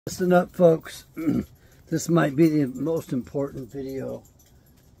Listen up, folks. This might be the most important video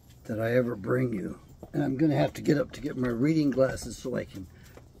that I ever bring you. And I'm going to have to get up to get my reading glasses so I can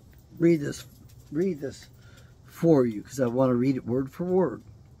read this for you, because I want to read it word for word.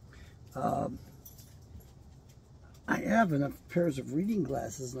 I have enough pairs of reading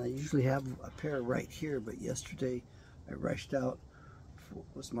glasses, and I usually have a pair right here, but yesterday I rushed out. It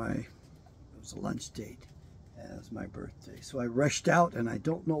was a lunch date. It was my birthday, so I rushed out, and I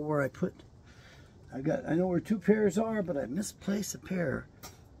don't know where I put. I know where two pairs are, but I misplaced a pair,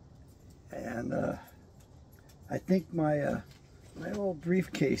 and I think my old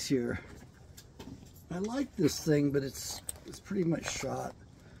briefcase here. I like this thing, but it's pretty much shot.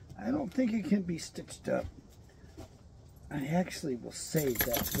 I don't think it can be stitched up. I actually will save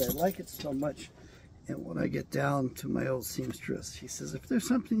that because I like it so much. And when I get down to my old seamstress, she says, if there's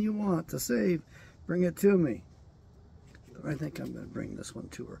something you want to save, bring it to me. I think I'm going to bring this one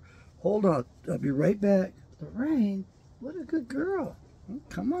to her. Hold on. I'll be right back. Lorraine, what a good girl.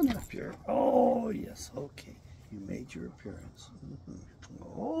 Come on up here. Oh, yes. Okay. You made your appearance.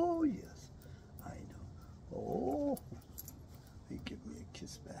 Oh, yes. I know. Oh. You give me a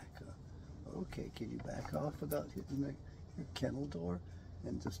kiss back. Okay. Can you back off without hitting your kennel door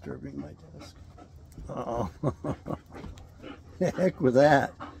and disturbing my desk? Uh-oh. Heck with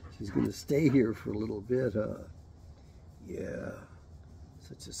that. She's going to stay here for a little bit, Yeah,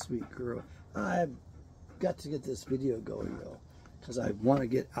 such a sweet girl. I've got to get this video going, though, because I want to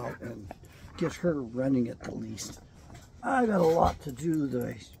get out and get her running at the least. I got a lot to do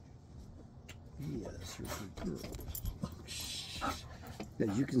today. Yes, you're a good girl.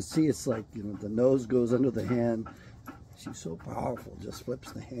 As you can see, it's like, you know, the nose goes under the hand. She's so powerful, just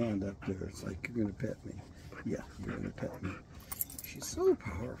flips the hand up there. It's like, you're going to pet me. Yeah, you're going to pet me. She's so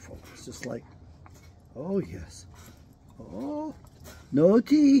powerful. It's just like, oh, yes. Oh, no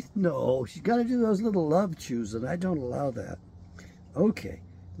teeth. No, she's got to do those little love chews, and I don't allow that. Okay,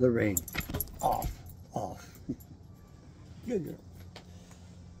 Lorraine, off. Good girl.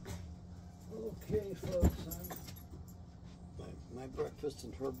 Okay, folks, my breakfast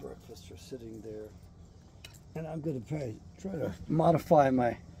and her breakfast are sitting there, and I'm going to try to modify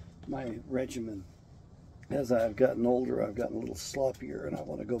my regimen. As I've gotten older, I've gotten a little sloppier, and I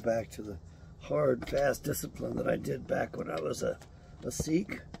want to go back to the hard, fast discipline that I did back when I was a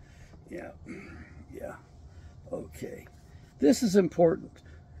Sikh. Yeah. Okay. This is important,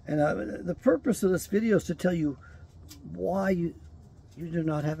 and the purpose of this video is to tell you why you do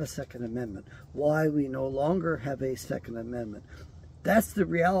not have a Second Amendment, why we no longer have a Second Amendment. That's the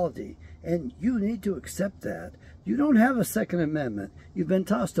reality, and you need to accept that. You don't have a Second Amendment. You've been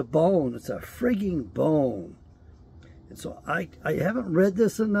tossed a bone. It's a frigging bone. And so I haven't read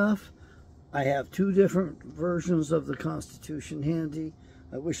this enough. I have two different versions of the Constitution handy.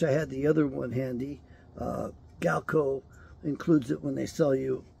 I wish I had the other one handy. Galco includes it when they sell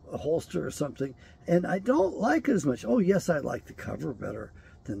you a holster or something. And I don't like it as much. Oh, yes, I like the cover better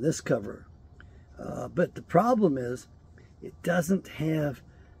than this cover. But the problem is it doesn't have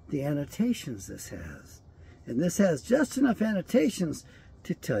the annotations this has. And this has just enough annotations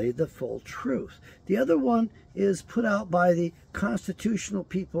to tell you the full truth. The other one is put out by the constitutional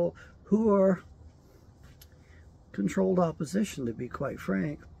people who are controlled opposition, to be quite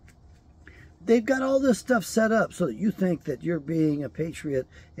frank. They've got all this stuff set up so that you think that you're being a patriot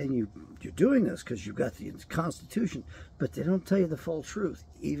and you're doing this because you've got the Constitution, but they don't tell you the full truth,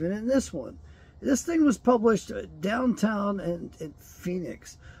 even in this one. This thing was published downtown in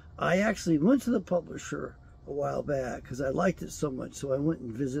Phoenix. I actually went to the publisher a while back because I liked it so much, so I went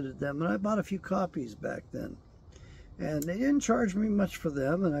and visited them, and I bought a few copies back then. And they didn't charge me much for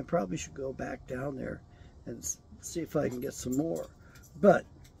them, and I probably should go back down there and see if I can get some more. But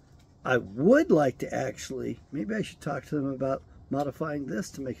I would like to actually, maybe I should talk to them about modifying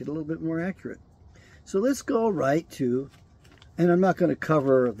this to make it a little bit more accurate. So let's go right to, and I'm not going to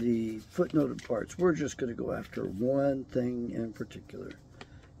cover the footnoted parts. We're just going to go after one thing in particular.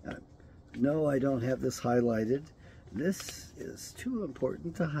 No, I don't have this highlighted. This is too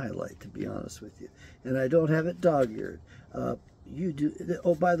important to highlight, to be honest with you. And I don't have it dog-eared. You do.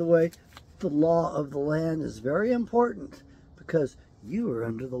 Oh, by the way, the law of the land is very important because you are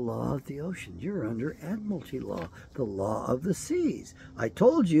under the law of the ocean. You're under Admiralty law, the law of the seas. I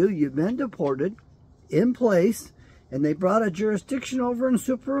told you, you've been deported in place, and they brought a jurisdiction over and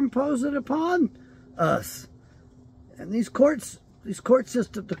superimposed it upon us. And the court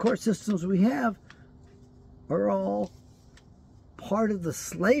systems we have are all part of the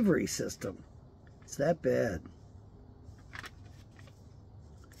slavery system. It's that bad.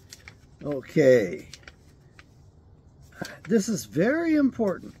 Okay. this is very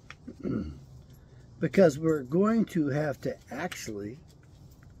important because we're going to have to actually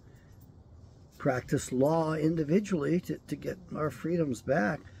practice law individually to get our freedoms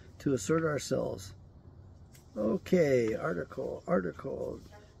back, to assert ourselves. Okay, article,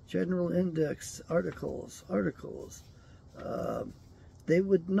 general index, articles. They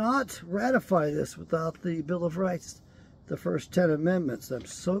would not ratify this without the Bill of Rights, the first 10 amendments. I'm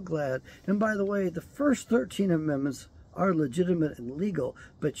so glad. And by the way, the first 13 amendments are legitimate and legal,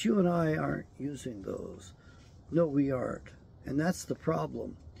 but you and I aren't using those. No, we aren't. And that's the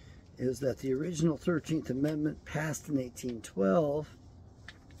problem, is that the original 13th Amendment, passed in 1812,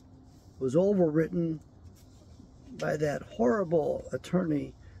 was overwritten by that horrible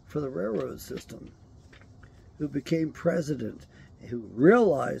attorney for the railroad system who became president, who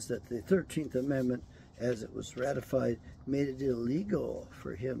realized that the 13th Amendment, as it was ratified, made it illegal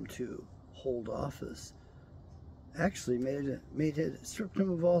for him to hold office. Actually made it stripped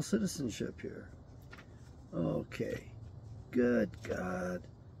him of all citizenship here. Okay, good God,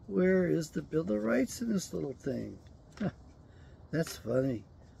 where is the Bill of Rights in this little thing? That's funny.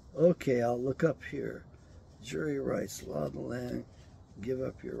 Okay, I'll look up here. Jury rights, law of the land, give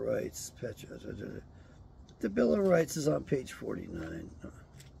up your rights. The Bill of Rights is on page 49.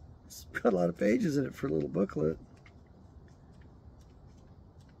 It's got a lot of pages in it for a little booklet.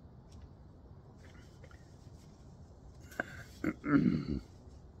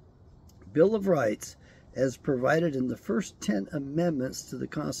 Bill of Rights, as provided in the first 10 amendments to the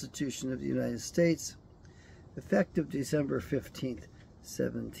Constitution of the United States, effective December 15th,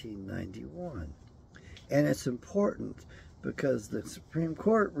 1791. And it's important because the Supreme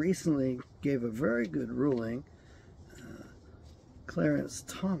Court recently gave a very good ruling. Clarence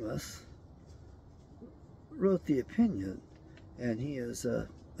Thomas wrote the opinion, and he has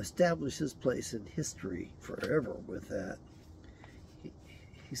established his place in history forever with that.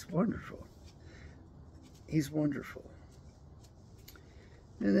 He's wonderful. He's wonderful.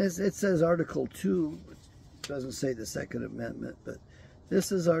 And as it says Article 2, it doesn't say the Second Amendment, but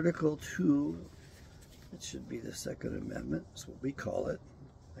this is Article 2. It should be the Second Amendment. That's what we call it.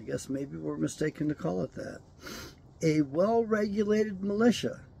 I guess maybe we're mistaken to call it that. A well-regulated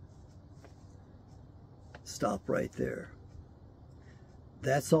militia. Stop right there.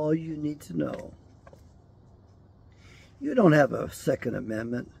 That's all you need to know. You don't have a Second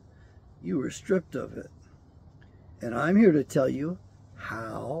Amendment. You were stripped of it. And I'm here to tell you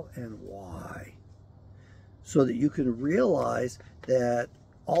how and why, so that you can realize that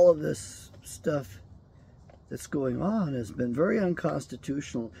all of this stuff that's going on has been very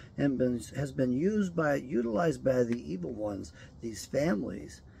unconstitutional and has been utilized by the evil ones, these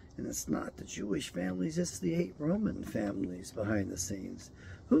families. And it's not the Jewish families, it's the 8 Roman families behind the scenes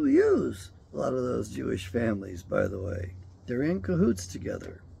who use a lot of those Jewish families, by the way. They're in cahoots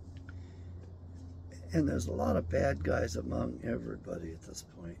together. And there's a lot of bad guys among everybody at this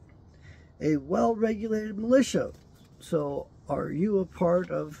point. A well-regulated militia. So are you a part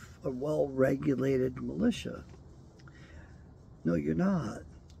of a well-regulated militia? No, you're not.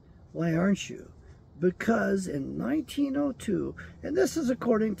 Why aren't you? Because in 1902, and this is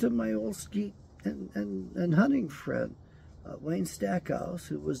according to my old skeet and hunting friend, Wayne Stackhouse,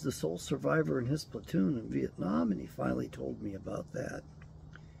 who was the sole survivor in his platoon in Vietnam, and he finally told me about that.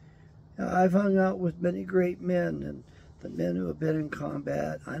 I've hung out with many great men, and the men who have been in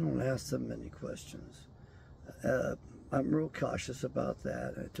combat, I don't ask them many questions. I'm real cautious about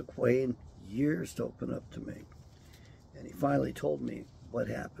that. It took Wayne years to open up to me, and he finally told me what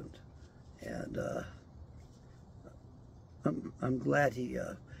happened. And I'm glad he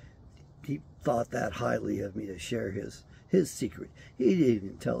thought that highly of me to share his secret. He didn't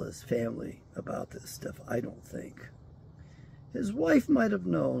even tell his family about this stuff, I don't think. His wife might have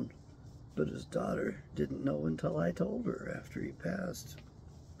known, but his daughter didn't know until I told her after he passed.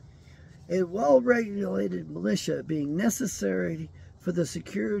 A well-regulated militia being necessary for the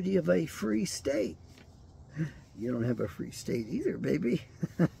security of a free state. You don't have a free state either, baby.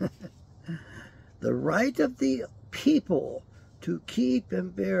 The right of the people to keep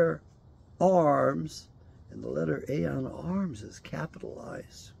and bear arms, and the letter A on arms is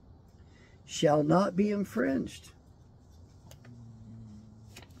capitalized, shall not be infringed.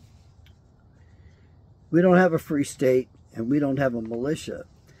 We don't have a free state, and we don't have a militia.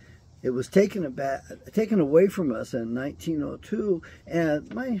 It was taken away from us in 1902,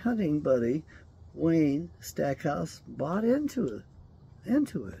 and my hunting buddy, Wayne Stackhouse, bought into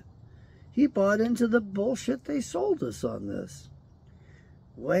it. He bought into the bullshit they sold us on this.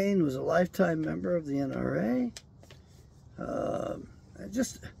 Wayne was a lifetime member of the NRA.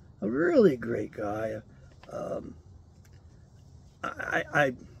 Just a really great guy.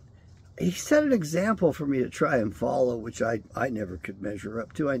 he set an example for me to try and follow, which I never could measure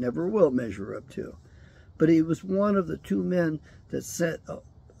up to. I never will measure up to. But he was one of the two men that set a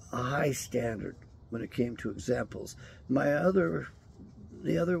high standard when it came to examples.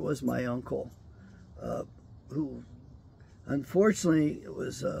 The other was my uncle, who unfortunately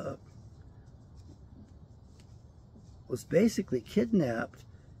was basically kidnapped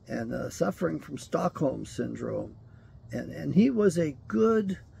and suffering from Stockholm syndrome. And he was a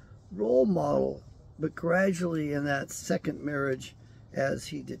good role model, but gradually in that second marriage, as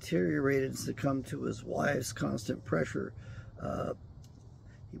he deteriorated and succumbed to his wife's constant pressure,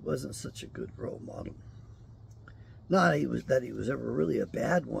 he wasn't such a good role model. Not that he was ever really a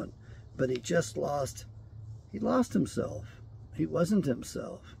bad one, but he lost himself. He wasn't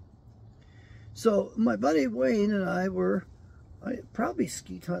himself. So my buddy Wayne and I were probably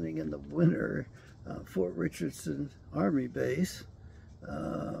skeet hunting in the winter, Fort Richardson Army Base.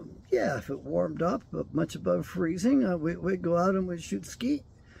 Yeah, if it warmed up much above freezing, we'd go out and we'd shoot skeet.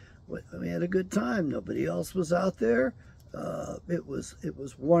 We had a good time. Nobody else was out there. It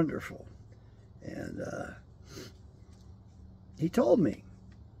was wonderful. And he told me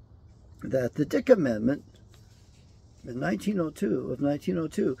that the Dick Amendment in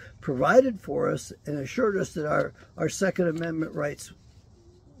 1902 provided for us and assured us that our Second Amendment rights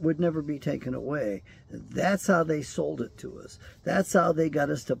would never be taken away. That's how they sold it to us. That's how they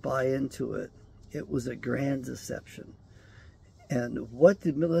got us to buy into it. It was a grand deception. And what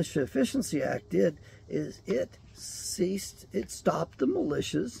the Militia Efficiency Act did is it stopped the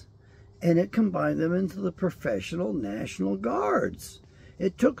militias and it combined them into the professional National Guards.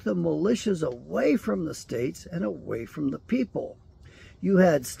 It took the militias away from the states and away from the people. You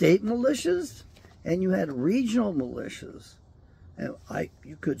had state militias and you had regional militias. And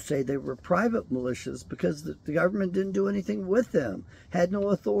you could say they were private militias because the government didn't do anything with them, had no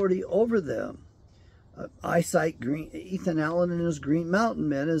authority over them. I cite Ethan Allen and his Green Mountain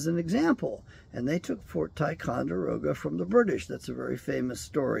Men as an example. And they took Fort Ticonderoga from the British. That's a very famous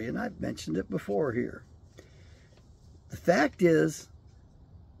story, and I've mentioned it before here. The fact is,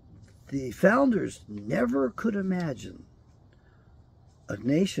 the founders never could imagine a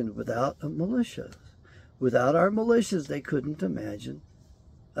nation without a militia. Without our militias, they couldn't imagine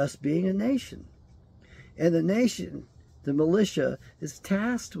us being a nation. And the nation, the militia, is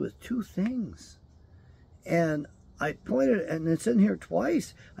tasked with two things. And I pointed, and it's in here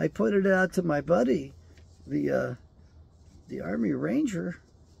twice, I pointed it out to my buddy, the Army Ranger,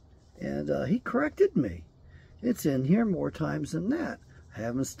 and he corrected me. It's in here more times than that. I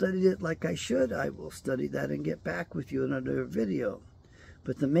haven't studied it like I should. I will study that and get back with you in another video.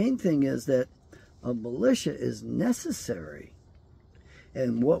 But the main thing is that a militia is necessary.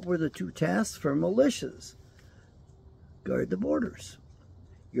 And what were the two tasks for militias? Guard the borders.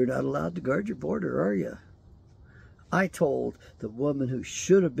 You're not allowed to guard your border, are you? I told the woman who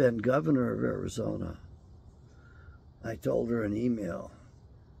should have been governor of Arizona, I told her an email.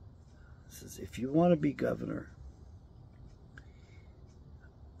 It says, if you want to be governor,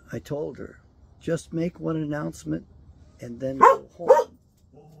 I told her, just make one announcement and then go home.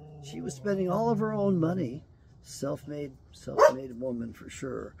 She was spending all of her own money, self-made woman for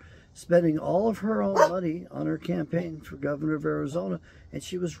sure, spending all of her own money on her campaign for governor of Arizona, and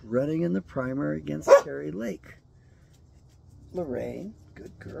she was running in the primary against Kari Lake. Lorraine,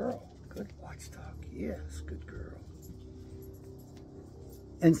 good girl, good watchdog, yes, good girl.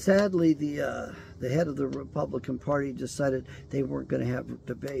 And sadly, the head of the Republican Party decided they weren't going to have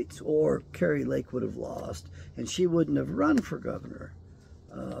debates, or Kari Lake would have lost, and she wouldn't have run for governor.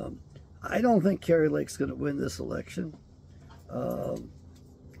 I don't think Kari Lake's going to win this election,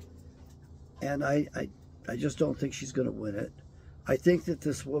 and I just don't think she's going to win it. I think that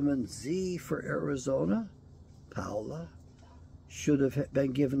this woman, Z for Arizona, Paula, should have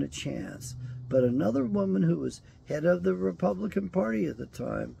been given a chance. But another woman who was head of the Republican Party at the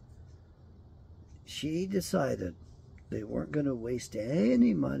time, she decided they weren't going to waste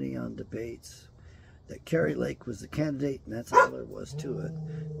any money on debates. That Kari Lake was the candidate, and that's all there was to it.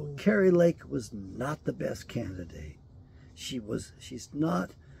 Well, Kari Lake was not the best candidate. She's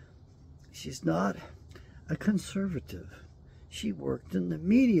not a conservative. She worked in the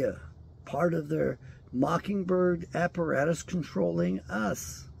media, part of their Mockingbird apparatus controlling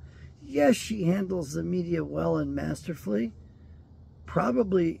us. Yes, she handles the media well and masterfully,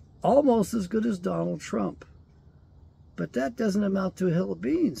 probably almost as good as Donald Trump. But that doesn't amount to a hill of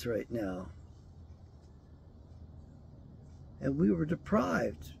beans right now. And we were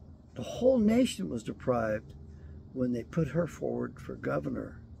deprived. The whole nation was deprived when they put her forward for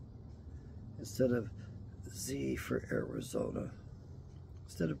governor instead of Z for Arizona.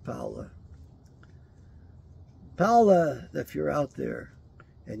 instead of Paula. Paula, if you're out there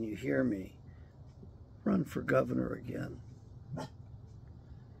and you hear me, run for governor again.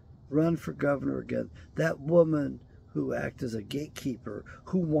 Run for governor again. That woman who acted as a gatekeeper,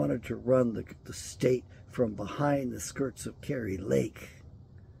 who wanted to run the state from behind the skirts of Kari Lake,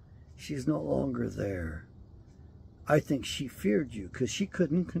 she's no longer there. I think she feared you because she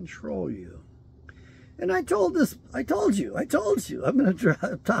couldn't control you. And I told you. I'm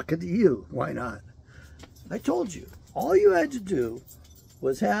talking to you. Why not? I told you. All you had to do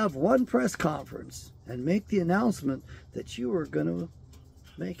was have one press conference and make the announcement that you were going to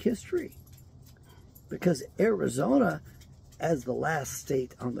make history. Because Arizona, as the last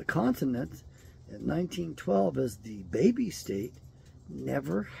state on the continent, in 1912 as the baby state,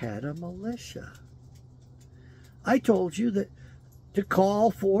 never had a militia. I told you that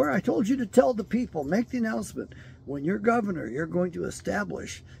I told you to tell the people, make the announcement, when you're governor, you're going to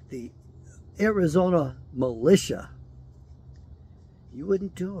establish the Arizona militia. You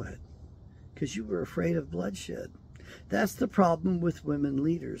wouldn't do it because you were afraid of bloodshed. That's the problem with women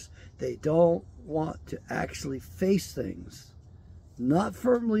leaders. They don't want to actually face things, not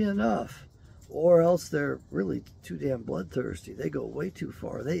firmly enough, or else they're really too damn bloodthirsty. They go way too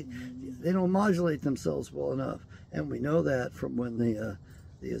far. They don't modulate themselves well enough. And we know that from when the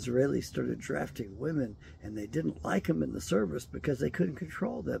Israelis started drafting women, and they didn't like them in the service because they couldn't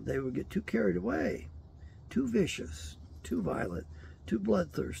control them. They would get too carried away, too vicious, too violent, too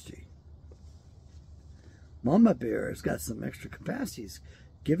bloodthirsty. Mama Bear has got some extra capacities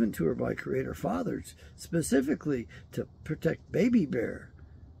given to her by Creator Father, specifically to protect Baby Bear,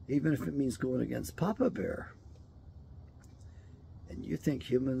 even if it means going against Papa Bear. And you think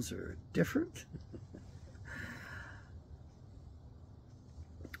humans are different?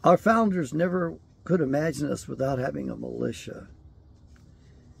 Our founders never could imagine us without having a militia.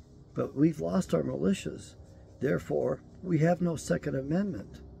 But we've lost our militias. Therefore, we have no Second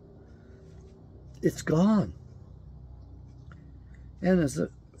Amendment. It's gone. And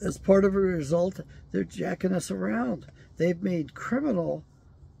as part of a result, they're jacking us around. They've made criminal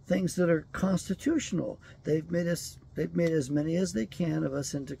things that are constitutional. They've made as many as they can of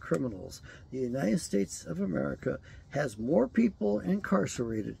us into criminals. The United States of America has more people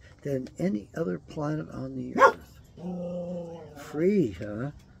incarcerated than any other planet on the earth. Free,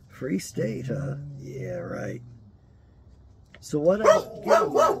 huh? Free state, huh? Yeah, right. So what else?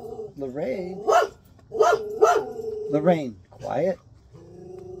 Lorraine, quiet.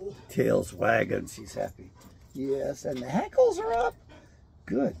 Tail's wagging. She's happy. Yes, and the hackles are up.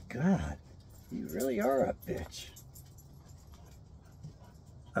 Good God. You really are a bitch.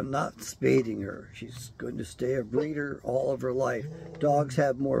 I'm not spading her. She's going to stay a breeder all of her life. Dogs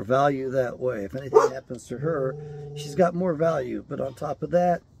have more value that way. If anything happens to her, she's got more value. But on top of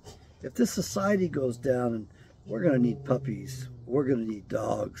that, if this society goes down, and we're going to need puppies, we're going to need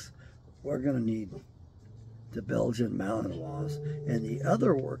dogs, we're going to need the Belgian Malinois and the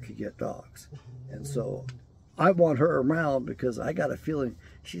other work-to-get dogs. And so I want her around because I got a feeling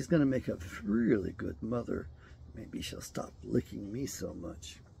she's going to make a really good mother. Maybe she'll stop licking me so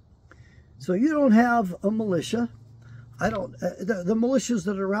much. So you don't have a militia. I don't. The militias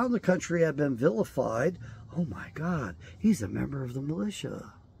that are around the country have been vilified. Oh my God, he's a member of the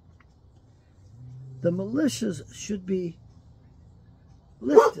militia. The militias should be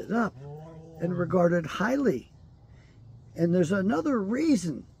lifted up and regarded highly. And there's another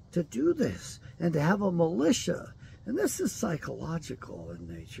reason to do this and to have a militia. And this is psychological in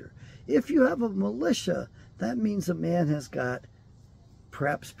nature. If you have a militia, that means a man has got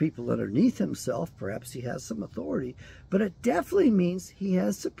perhaps people underneath himself, perhaps he has some authority, but it definitely means he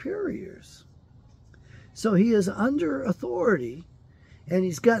has superiors. So he is under authority, and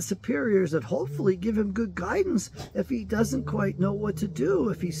he's got superiors that hopefully give him good guidance if he doesn't quite know what to do.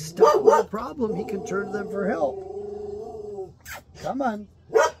 If he's stuck with a problem, he can turn to them for help. Come on,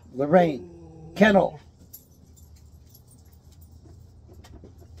 Lorraine, kennel.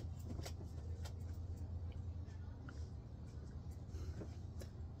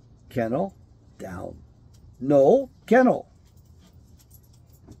 Kennel, down. No, kennel.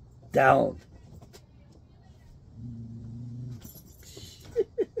 Down.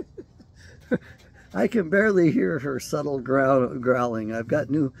 I can barely hear her subtle growling. I've got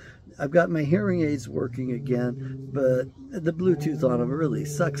my hearing aids working again, but the Bluetooth on them really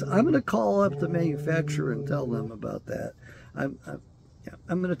sucks. I'm going to call up the manufacturer and tell them about that. I'm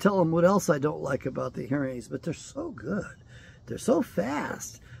going to tell them what else I don't like about the hearing aids, but they're so good. They're so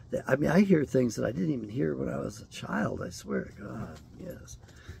fast. I mean, I hear things that I didn't even hear when I was a child. I swear to God, yes.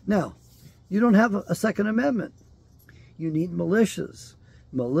 Now, you don't have a Second Amendment. You need militias.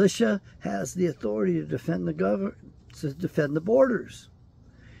 Militia has the authority to defend the borders.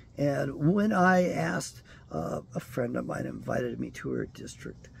 And when I asked, a friend of mine invited me to her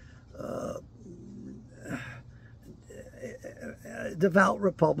district, devout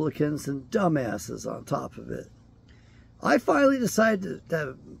Republicans and dumbasses on top of it. I finally decided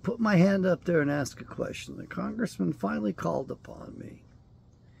to put my hand up there and ask a question. The congressman finally called upon me.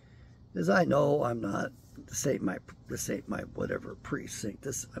 Because I know I'm not, this ain't my whatever precinct.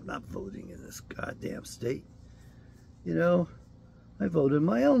 I'm not voting in this goddamn state. You know, I vote in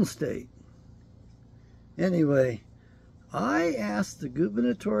my own state. Anyway, I asked the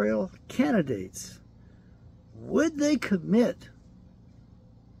gubernatorial candidates, would they commit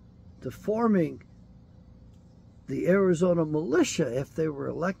to forming the Arizona militia if they were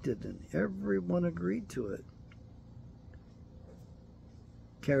elected? And everyone agreed to it.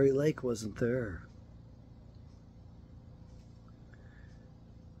 Kari Lake wasn't there.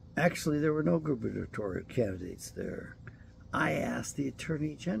 Actually, there were no gubernatorial candidates there. I asked the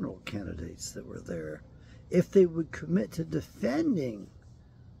attorney general candidates that were there if they would commit to defending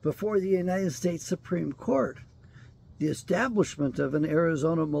before the United States Supreme Court the establishment of an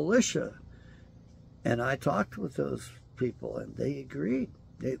Arizona militia. And I talked with those people, and they agreed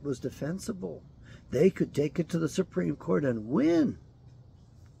it was defensible. They could take it to the Supreme Court and win.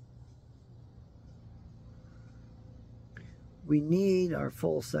 We need our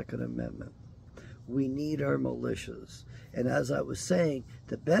full Second Amendment. We need our militias. And as I was saying,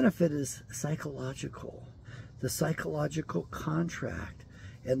 the benefit is psychological. The psychological contract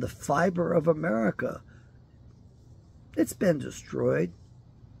and the fiber of America. It's been destroyed.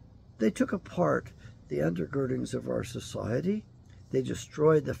 They took apart the undergirdings of our society. They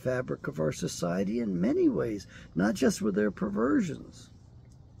destroyed the fabric of our society in many ways, not just with their perversions.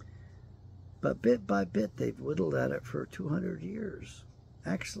 But bit by bit, they've whittled at it for 200 years.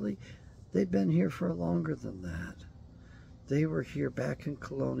 Actually, they've been here for longer than that. They were here back in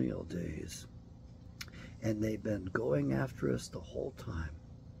colonial days. And they've been going after us the whole time.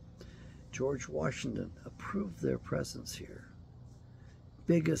 George Washington approved their presence here.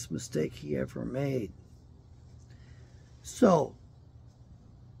 Biggest mistake he ever made. So,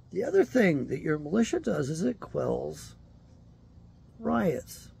 the other thing that your militia does is it quells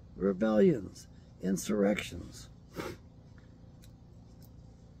riots, rebellions, insurrections.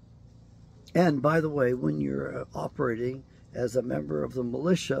 And by the way, when you're operating as a member of the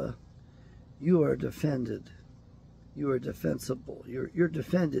militia, you are defended. You are defensible. You're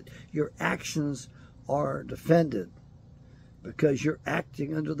defended. Your actions are defended because you're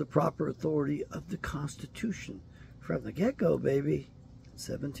acting under the proper authority of the Constitution from the get-go, baby.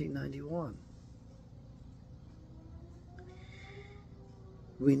 1791.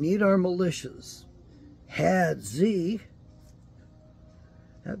 We need our militias. Had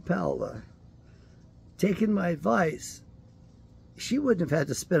Paola taken my advice, she wouldn't have had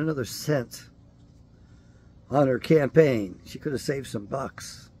to spend another cent on her campaign. She could have saved some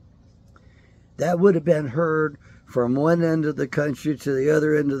bucks. That would have been heard from one end of the country to the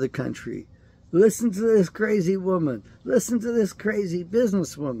other end of the country. Listen to this crazy woman. Listen to this crazy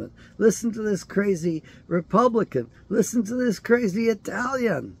businesswoman. Listen to this crazy Republican. Listen to this crazy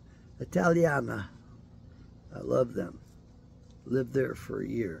Italiana. I love them. Lived there for a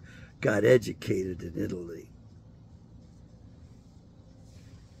year. Got educated in Italy.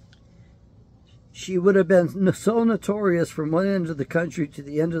 She would have been so notorious from one end of the country to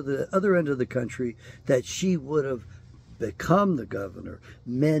the other end of the country that she would have become the governor.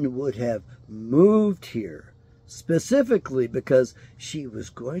 Men would have moved here specifically because she was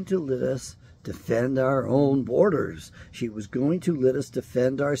going to let us defend our own borders. She was going to let us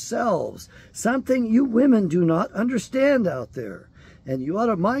defend ourselves. Something you women do not understand out there. And you ought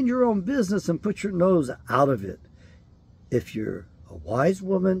to mind your own business and put your nose out of it. If you're a wise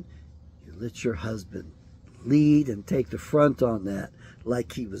woman, you let your husband lead and take the front on that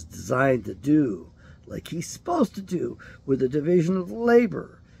like he was designed to do. Like he's supposed to do with the division of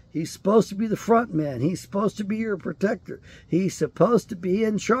labor. He's supposed to be the front man. He's supposed to be your protector. He's supposed to be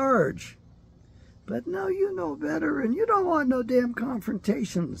in charge. But no, you know better, and you don't want no damn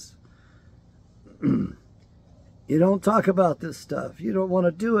confrontations. You don't talk about this stuff. You don't want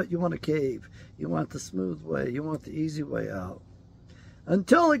to do it. You want to cave. You want the smooth way. You want the easy way out.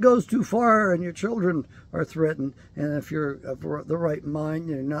 Until it goes too far and your children are threatened, and if you're of the right mind,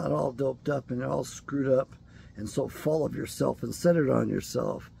 you're not all doped up and all screwed up and so full of yourself and centered on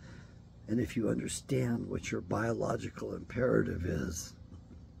yourself. And if you understand what your biological imperative is,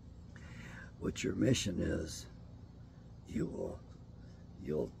 what your mission is, you'll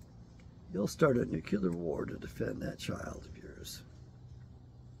start a nuclear war to defend that child of yours.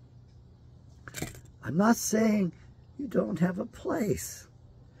 I'm not saying you don't have a place.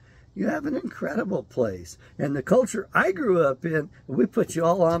 You have an incredible place. And the culture I grew up in, we put you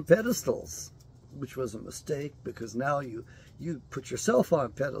all on pedestals, which was a mistake, because now you put yourself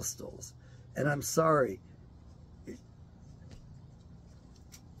on pedestals. And I'm sorry,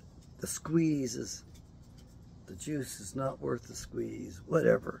 the squeeze is, the juice is not worth the squeeze,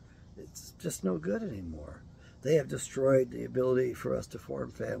 whatever. It's just no good anymore. They have destroyed the ability for us to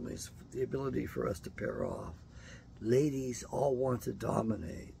form families, the ability for us to pair off. Ladies all want to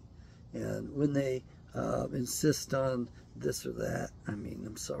dominate. And when they insist on this or that, I mean,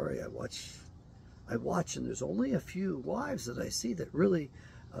 I'm sorry, I watch, and there's only a few wives that I see that really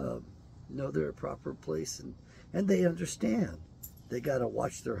know their proper place, and they understand. They got to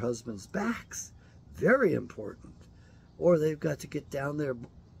watch their husbands' backs, very important. Or they've got to get down there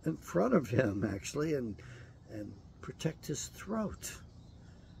in front of him, actually, and protect his throat,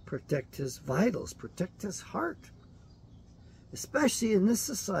 protect his vitals, protect his heart. Especially in this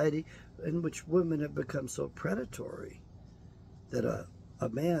society in which women have become so predatory that a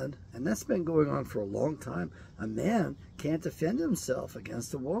man, and that's been going on for a long time, a man can't defend himself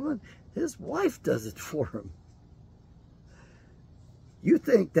against a woman. His wife does it for him. You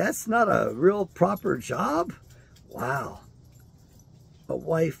think that's not a real proper job? Wow. A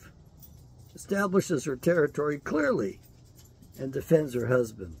wife establishes her territory clearly and defends her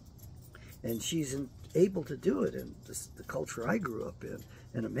husband. And she's able to do it in the culture I grew up in.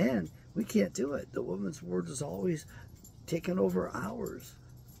 And a man, we can't do it. The woman's word is always taken over ours.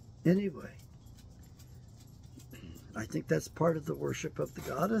 Anyway, I think that's part of the worship of the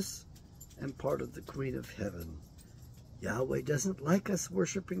goddess and part of the Queen of Heaven. Yahweh doesn't like us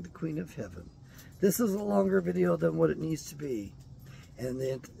worshiping the Queen of Heaven. This is a longer video than what it needs to be. And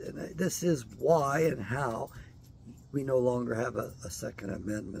this is why and how we no longer have a Second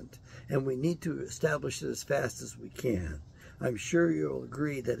Amendment. And we need to establish it as fast as we can. I'm sure you'll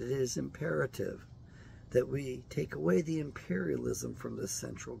agree that it is imperative that we take away the imperialism from the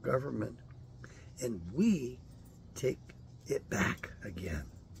central government and we take it back again.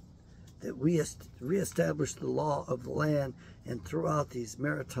 That we reestablish the law of the land and throw out these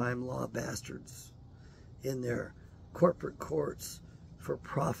maritime law bastards in their corporate courts for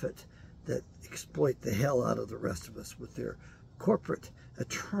profit that exploit the hell out of the rest of us with their corporate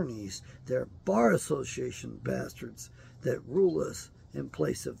attorneys, their bar association bastards that rule us in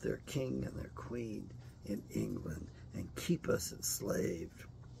place of their king and their queen in England and keep us enslaved.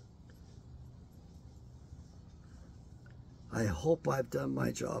 I hope I've done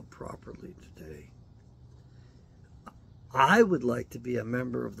my job properly today. I would like to be a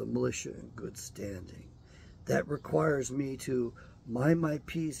member of the militia in good standing. That requires me to mind my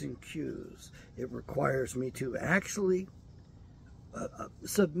P's and Q's. It requires me to actually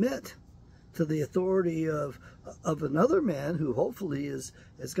submit to the authority of another man who hopefully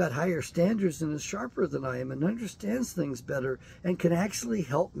has got higher standards and is sharper than I am and understands things better and can actually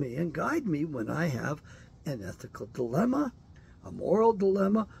help me and guide me when I have an ethical dilemma, a moral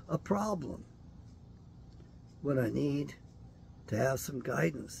dilemma, a problem, when I need to have some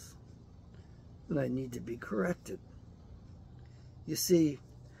guidance, when I need to be corrected. You see,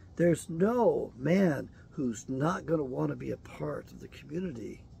 there's no man who's not going to want to be a part of the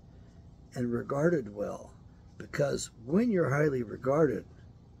community and regarded well, because when you're highly regarded,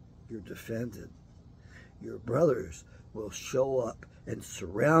 you're defended. Your brothers will show up and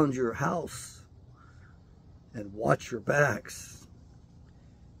surround your house and watch your backs.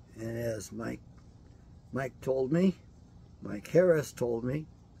 And as Mike told me, Mike Harris told me,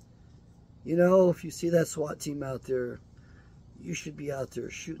 you know, if you see that SWAT team out there, you should be out there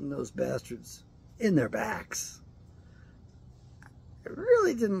shooting those bastards in their backs. I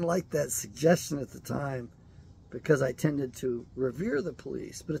really didn't like that suggestion at the time because I tended to revere the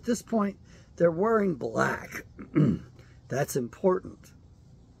police. But at this point, they're wearing black. That's important.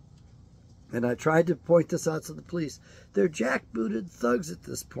 And I tried to point this out to the police. They're jackbooted thugs at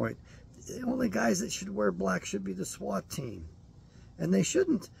this point. The only guys that should wear black should be the SWAT team. And they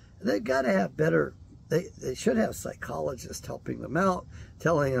shouldn't. They've got to have better... They should have psychologists helping them out,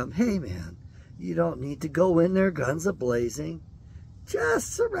 telling them, hey, man, you don't need to go in there guns a-blazing.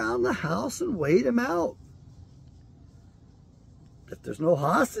 Just surround the house and wait him out. If there's no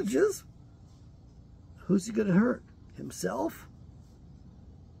hostages, who's he going to hurt? Himself?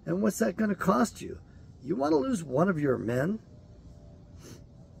 And what's that going to cost you? You want to lose one of your men?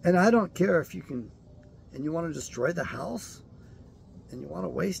 And I don't care if you can, and you want to destroy the house, and you want to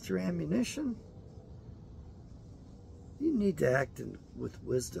waste your ammunition? You need to act with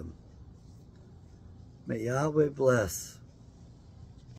wisdom. May Yahweh bless.